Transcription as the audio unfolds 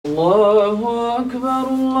الله أكبر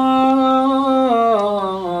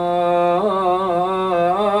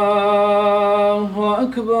الله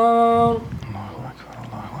أكبر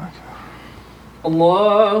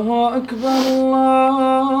الله أكبر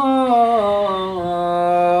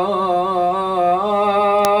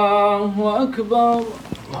الله أكبر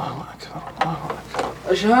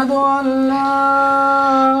أشهد أن لا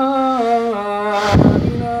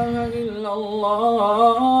إله إلا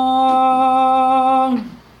الله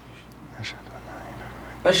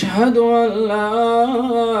أشهد أن لا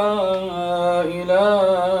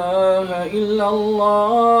إله إلا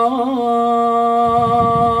الله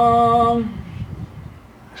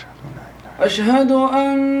أشهد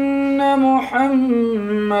أن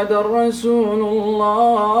محمد رسول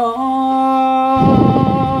الله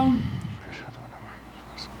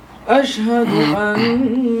أشهد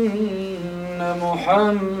أن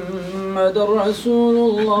محمد رسول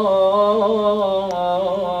الله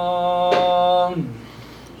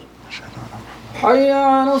حي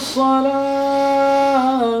على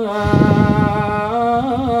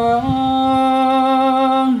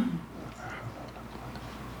الصلاة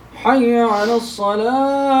حي على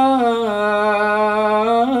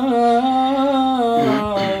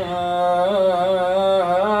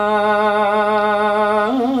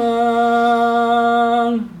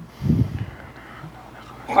الصلاة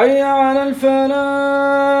حي على الفلاح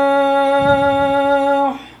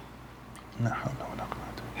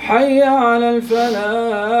حي على الفلاح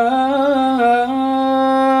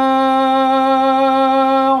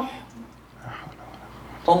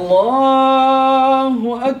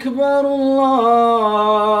الله أكبر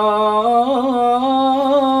الله